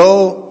I will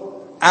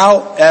go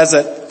out as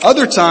at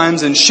other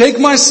times and shake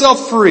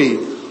myself free."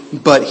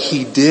 But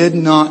he did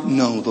not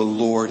know the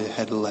Lord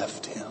had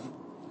left him.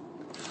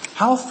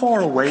 How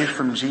far away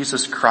from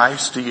Jesus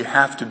Christ do you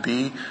have to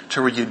be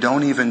to where you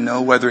don't even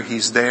know whether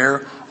he's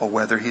there or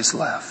whether he's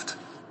left?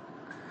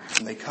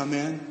 And they come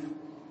in,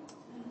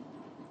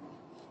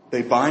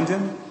 they bind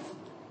him,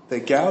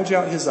 they gouge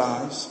out his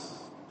eyes,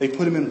 they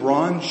put him in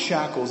bronze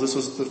shackles. This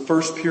was the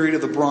first period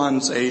of the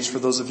Bronze Age for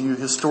those of you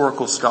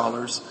historical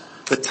scholars,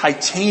 the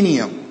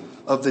titanium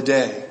of the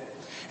day.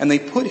 And they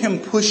put him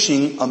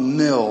pushing a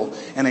mill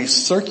in a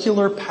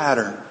circular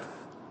pattern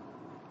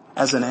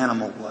as an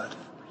animal would.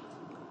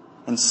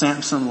 and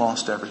Samson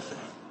lost everything.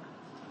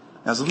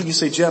 Now, as you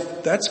say,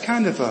 Jeff, that's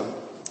kind of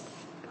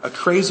a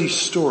crazy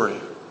story.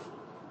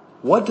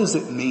 What does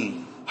it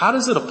mean? How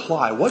does it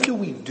apply? What do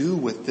we do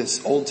with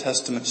this Old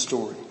Testament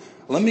story?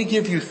 Let me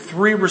give you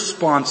 3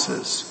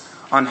 responses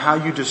on how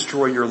you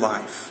destroy your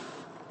life.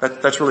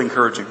 That's really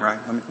encouraging, right?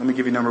 Let me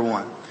give you number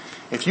 1.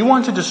 If you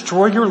want to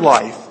destroy your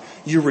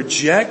life, you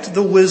reject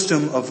the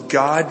wisdom of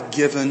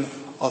God-given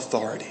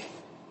authority.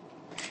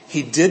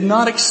 He did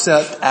not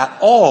accept at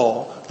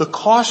all the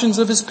cautions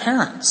of his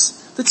parents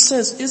that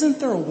says, isn't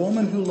there a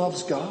woman who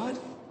loves God?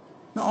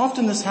 Now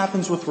often this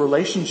happens with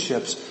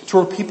relationships to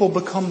where people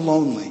become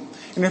lonely.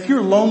 And if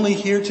you're lonely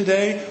here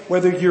today,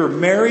 whether you're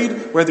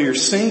married, whether you're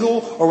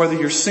single, or whether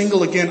you're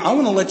single again, I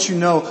want to let you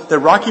know that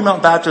Rocky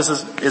Mount Baptist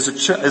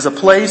is a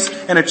place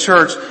and a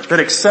church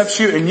that accepts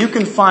you, and you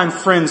can find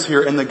friends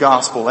here in the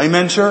gospel.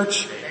 Amen,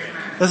 church?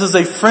 This is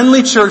a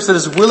friendly church that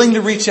is willing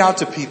to reach out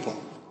to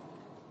people.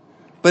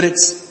 But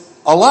it's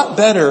a lot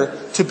better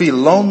to be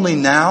lonely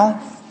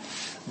now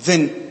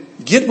than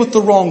get with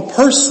the wrong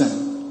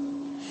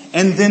person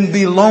and then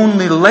be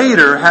lonely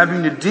later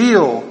having to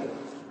deal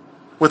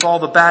with all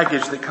the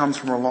baggage that comes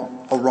from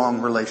a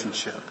wrong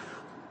relationship.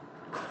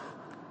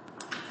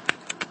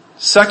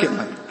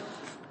 Secondly,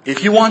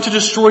 if you want to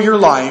destroy your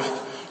life,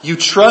 you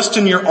trust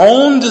in your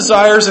own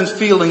desires and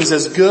feelings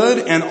as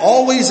good and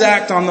always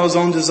act on those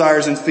own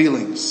desires and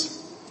feelings.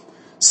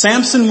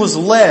 Samson was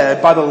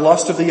led by the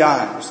lust of the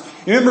eyes.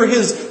 You remember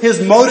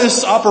his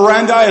modus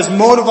operandi, his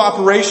mode of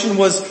operation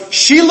was,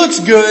 she looks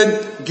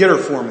good, get her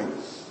for me.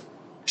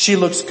 She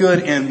looks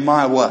good in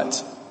my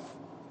what?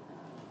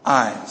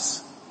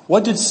 Eyes.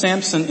 What did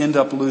Samson end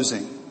up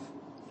losing?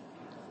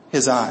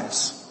 His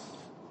eyes.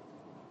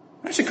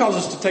 That should cause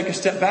us to take a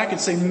step back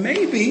and say,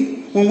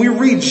 maybe when we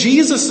read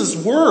Jesus'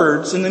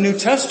 words in the New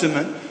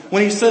Testament,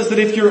 when he says that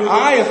if your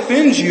eye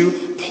offends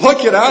you,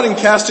 pluck it out and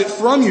cast it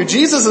from you.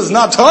 Jesus is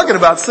not talking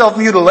about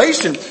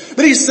self-mutilation,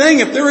 but he's saying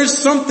if there is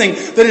something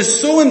that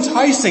is so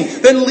enticing,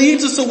 that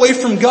leads us away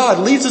from God,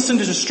 leads us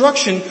into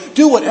destruction,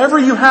 do whatever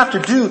you have to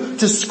do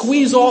to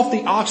squeeze off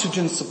the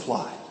oxygen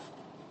supply.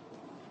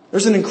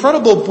 There's an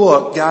incredible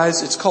book,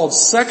 guys. It's called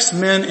Sex,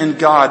 Men, and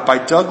God by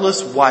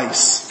Douglas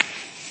Weiss.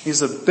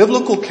 He's a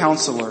biblical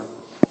counselor.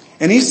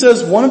 And he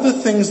says one of the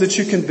things that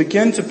you can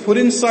begin to put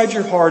inside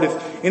your heart,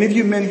 if any of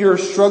you men here are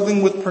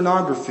struggling with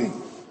pornography,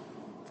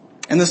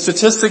 and the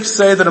statistics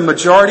say that a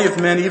majority of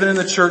men, even in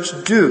the church,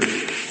 do.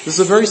 This is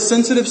a very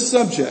sensitive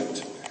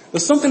subject.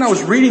 There's something I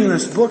was reading in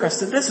this book, I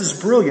said, this is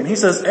brilliant. He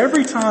says,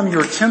 every time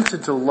you're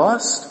tempted to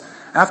lust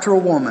after a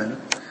woman,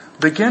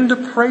 begin to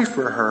pray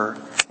for her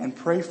and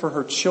pray for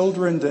her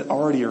children that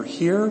already are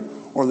here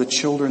or the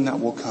children that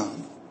will come.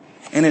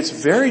 And it's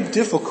very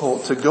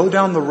difficult to go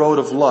down the road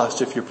of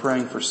lust if you're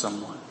praying for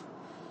someone.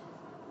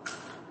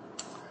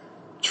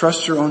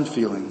 Trust your own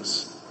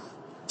feelings.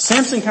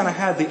 Samson kind of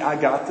had the I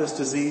got this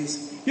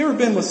disease. You ever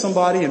been with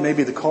somebody and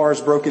maybe the car is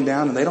broken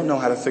down and they don't know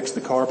how to fix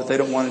the car, but they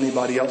don't want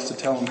anybody else to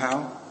tell them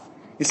how?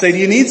 You say, do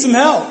you need some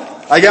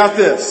help? I got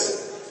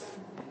this.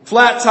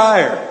 Flat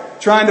tire.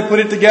 Trying to put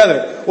it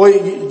together.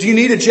 Well, do you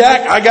need a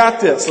jack? I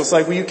got this. It's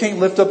like, well, you can't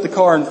lift up the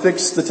car and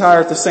fix the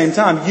tire at the same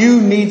time. You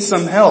need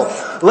some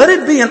help. Let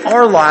it be in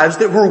our lives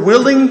that we're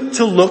willing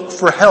to look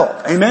for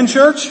help. Amen,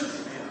 church?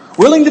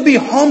 Willing to be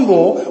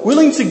humble,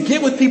 willing to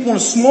get with people in a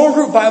small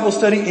group Bible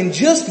study and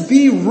just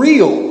be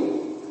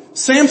real.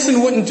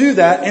 Samson wouldn't do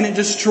that, and it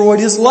destroyed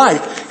his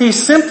life. He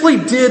simply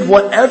did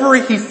whatever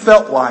he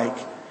felt like,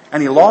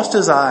 and he lost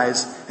his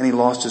eyes and he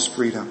lost his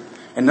freedom.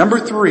 And number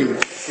 3,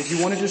 if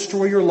you want to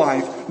destroy your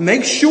life,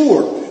 make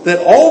sure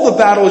that all the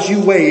battles you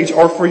wage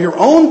are for your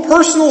own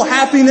personal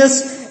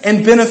happiness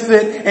and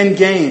benefit and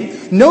gain.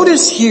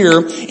 Notice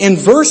here in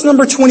verse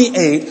number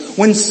 28,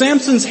 when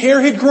Samson's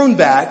hair had grown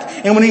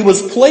back and when he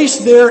was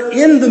placed there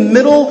in the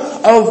middle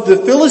of the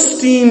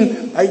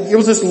Philistine, it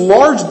was this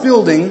large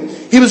building,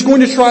 he was going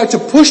to try to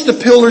push the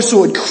pillars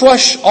so it would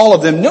crush all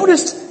of them.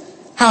 Notice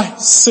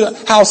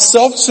how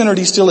self-centered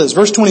he still is.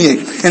 Verse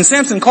 28. And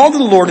Samson called to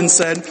the Lord and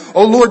said,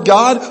 O Lord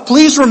God,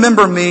 please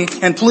remember me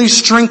and please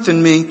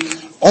strengthen me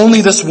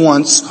only this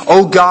once,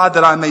 O God,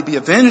 that I may be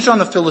avenged on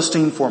the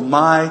Philistine for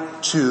my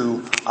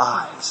 2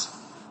 eyes.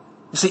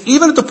 You see,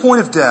 even at the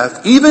point of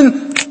death,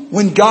 even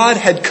when God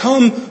had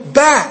come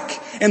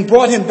back and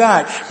brought him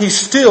back, he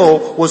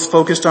still was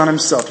focused on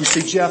himself. You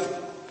see, Jeff,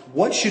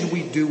 what should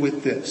we do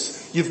with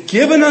this? You've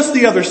given us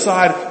the other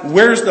side.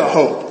 Where's the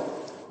hope?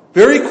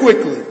 Very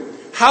quickly.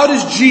 How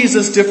does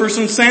Jesus differ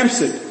from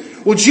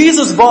Samson? Well,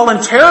 Jesus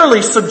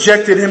voluntarily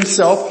subjected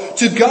himself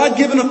to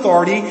God-given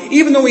authority,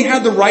 even though he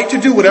had the right to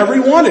do whatever he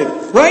wanted,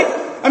 right?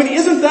 I mean,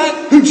 isn't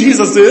that who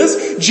Jesus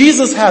is?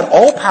 Jesus had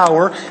all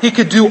power. He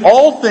could do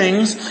all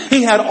things.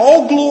 He had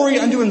all glory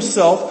unto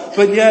himself.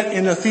 But yet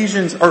in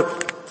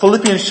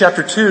Philippians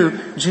chapter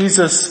 2,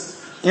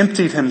 Jesus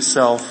emptied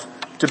himself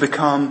to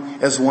become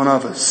as one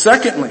of us.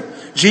 Secondly,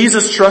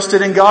 Jesus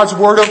trusted in God's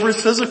word over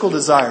his physical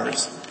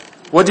desires.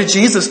 What did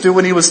Jesus do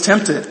when he was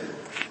tempted?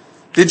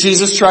 Did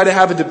Jesus try to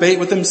have a debate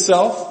with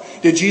himself?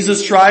 Did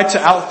Jesus try to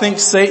outthink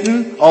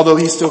Satan? Although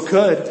he still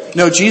could.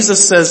 No,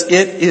 Jesus says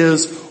it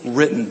is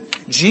written.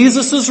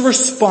 Jesus'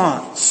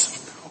 response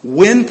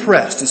when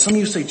pressed, and some of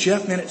you say,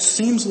 Jeff, man, it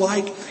seems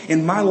like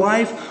in my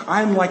life,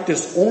 I'm like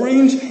this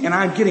orange and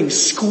I'm getting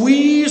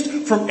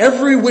squeezed from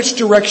every which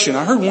direction.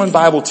 I heard one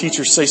Bible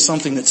teacher say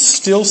something that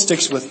still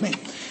sticks with me.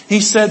 He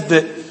said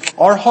that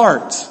our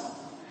heart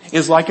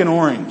is like an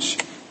orange.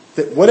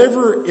 That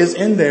whatever is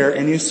in there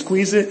and you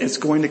squeeze it, it's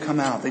going to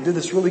come out. They did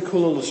this really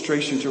cool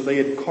illustration where they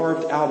had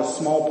carved out a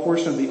small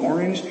portion of the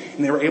orange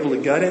and they were able to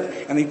gut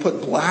it and they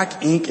put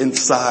black ink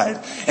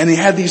inside. And they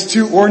had these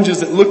two oranges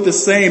that looked the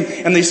same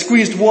and they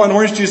squeezed one,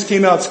 orange juice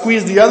came out,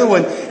 squeezed the other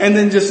one, and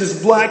then just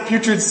this black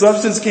putrid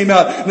substance came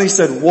out. And they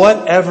said,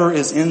 whatever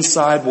is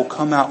inside will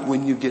come out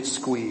when you get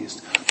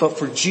squeezed. But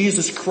for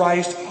Jesus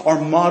Christ, our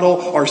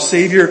model, our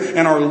Savior,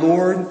 and our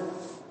Lord,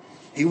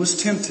 He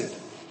was tempted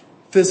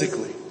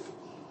physically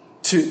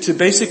to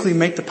basically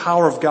make the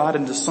power of God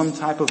into some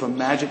type of a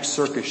magic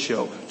circus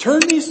show. Turn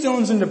these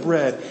stones into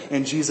bread.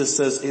 And Jesus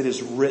says, it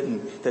is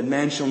written that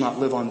man shall not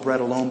live on bread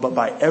alone, but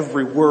by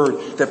every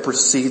word that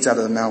proceeds out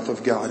of the mouth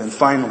of God. And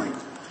finally,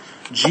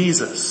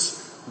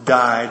 Jesus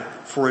died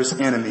for His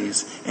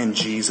enemies and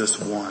Jesus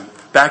won.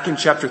 Back in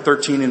chapter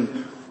 13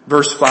 and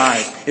verse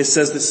 5, it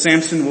says that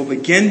Samson will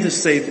begin to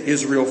save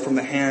Israel from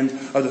the hand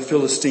of the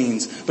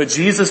Philistines. But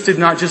Jesus did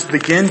not just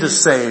begin to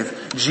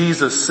save,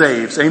 Jesus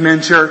saves.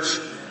 Amen, church?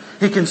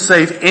 He can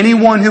save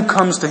anyone who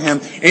comes to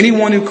Him.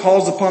 Anyone who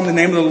calls upon the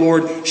name of the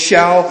Lord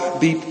shall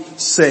be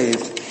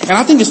saved. And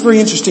I think it's very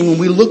interesting when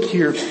we look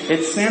here at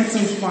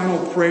Samson's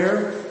final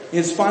prayer.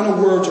 His final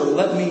words are,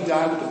 let me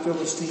die with the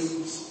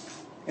Philistines.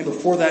 And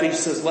before that he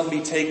says, let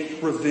me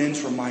take revenge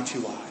from my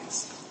two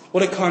eyes.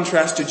 What a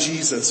contrast to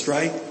Jesus,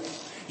 right?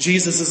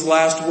 Jesus'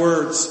 last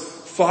words,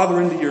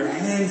 Father, into your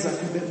hands I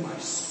commit my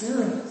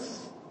spirit.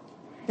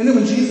 And then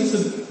when Jesus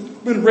had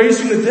been raised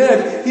from the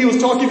dead, He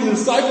was talking to the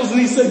disciples and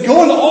He said,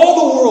 go into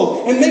all the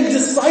world and make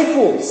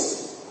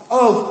disciples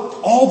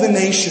of all the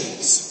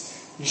nations.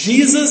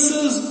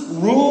 Jesus'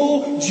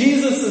 rule,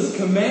 Jesus'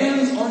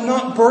 commands are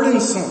not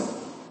burdensome.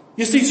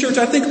 You see, church,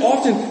 I think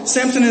often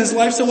Samson in his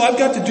life said, well, I've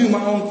got to do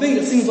my own thing.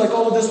 It seems like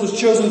all of this was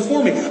chosen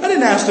for me. I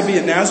didn't ask to be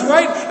a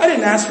Nazirite. I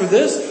didn't ask for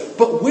this.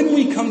 But when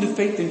we come to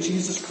faith in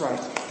Jesus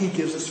Christ, He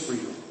gives us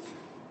freedom.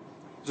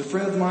 There's a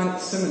friend of mine at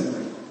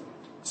seminary.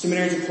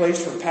 Seminary is a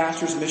place where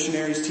pastors,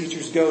 missionaries,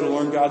 teachers go to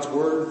learn God's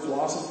Word,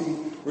 philosophy,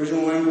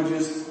 original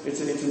languages. It's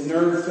a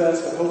nerd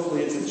fest, but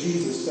hopefully it's a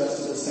Jesus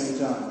fest at the same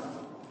time.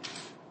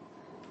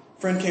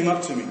 A friend came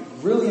up to me,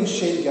 really in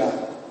shape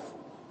guy.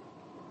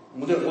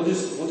 We'll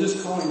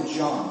just call him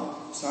John.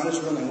 It's not his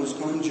real name. We'll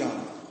just call him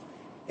John.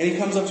 And he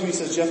comes up to me and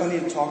says, Jeff, I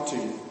need to talk to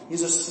you.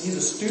 He's a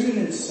student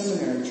in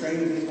seminary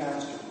training to be a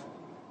pastor.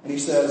 And he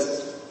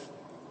says,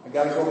 I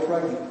got a girl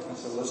pregnant. I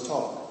said, let's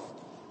talk.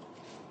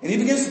 And he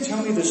begins to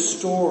tell me this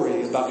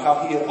story about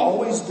how he had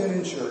always been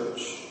in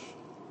church,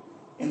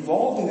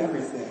 involved in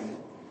everything.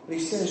 But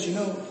he says, you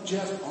know,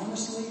 Jeff,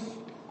 honestly,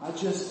 I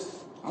want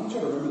you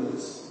to remember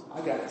this.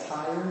 I got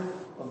tired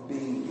of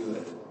being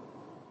good.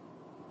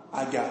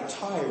 I got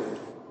tired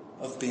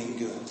of being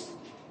good.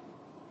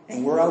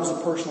 And where I was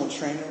a personal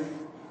trainer,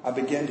 I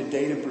began to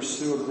date and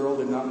pursue a girl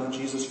that did not know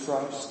Jesus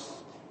Christ.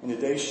 And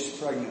today she's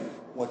pregnant.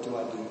 What do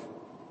I do?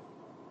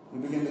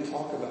 We began to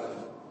talk about it.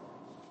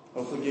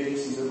 Hopefully gave you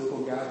some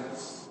biblical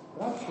guidance.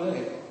 But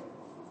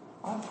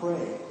I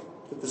pray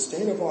that the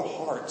state of our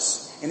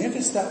hearts, and if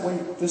it's that way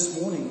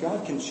this morning,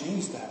 God can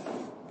change that.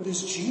 But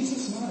is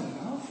Jesus not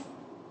enough?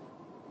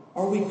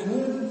 Are we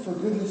good for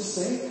goodness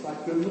sake,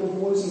 like good little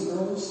boys and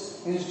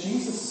girls? And is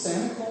Jesus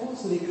Santa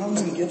Claus that He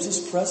comes and gives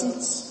us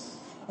presents?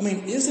 I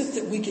mean, is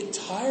it that we get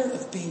tired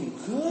of being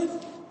good?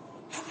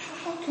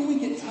 How can we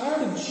get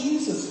tired of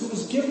Jesus, who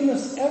has given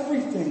us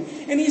everything?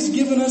 And He's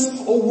given us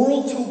a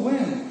world to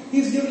win.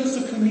 He's given us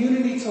a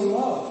community to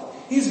love.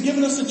 He's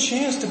given us a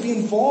chance to be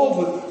involved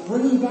with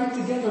bringing back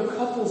together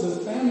couples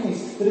and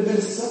families that have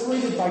been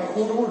separated by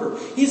court order.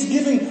 He's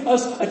giving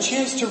us a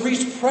chance to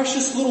reach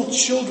precious little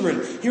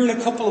children here in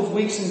a couple of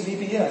weeks in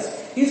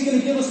VBS. He's going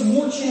to give us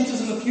more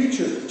chances in the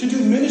future to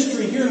do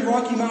ministry here in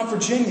Rocky Mount,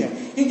 Virginia.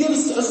 He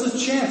gives us the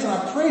chance, and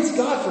I praise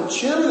God for a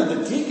chairman of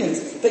the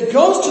deacons that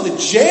goes to the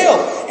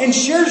jail and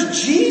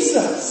shares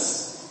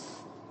Jesus.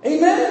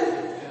 Amen?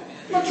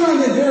 I'm not trying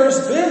to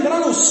embarrass Ben, but I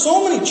know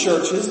so many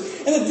churches,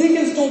 and the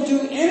deacons don't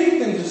do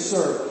anything to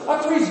serve.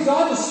 I praise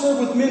God to serve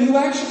with men who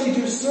actually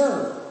do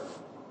serve.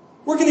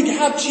 We're going to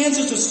have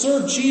chances to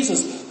serve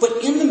Jesus,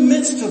 but in the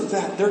midst of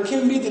that, there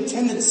can be the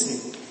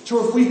tendency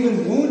to, if we've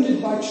been wounded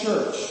by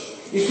church,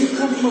 if you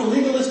come from a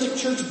legalistic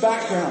church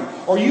background,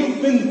 or you've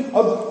been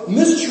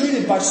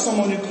mistreated by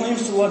someone who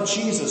claims to love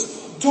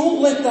Jesus, don't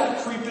let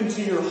that creep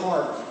into your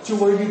heart to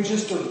where you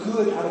just are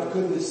good out of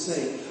goodness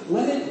sake.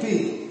 Let it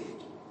be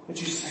that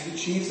you say,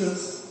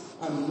 Jesus,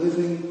 I'm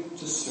living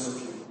to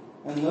serve you.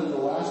 And let the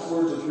last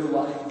words of your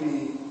life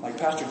be, like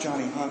Pastor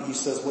Johnny Hunt, he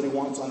says what he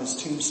wants on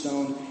his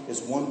tombstone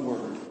is one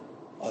word: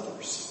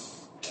 others.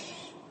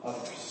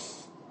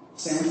 Others.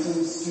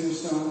 Samson's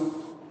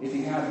tombstone, if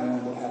he had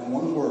one, would have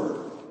one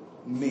word: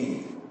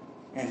 me.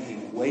 And he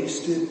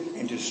wasted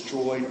and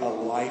destroyed a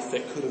life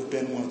that could have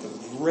been one of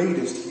the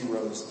greatest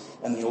heroes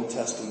in the Old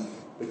Testament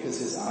because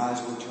his eyes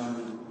were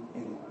turned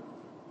inward.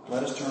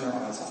 Let us turn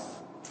our eyes out.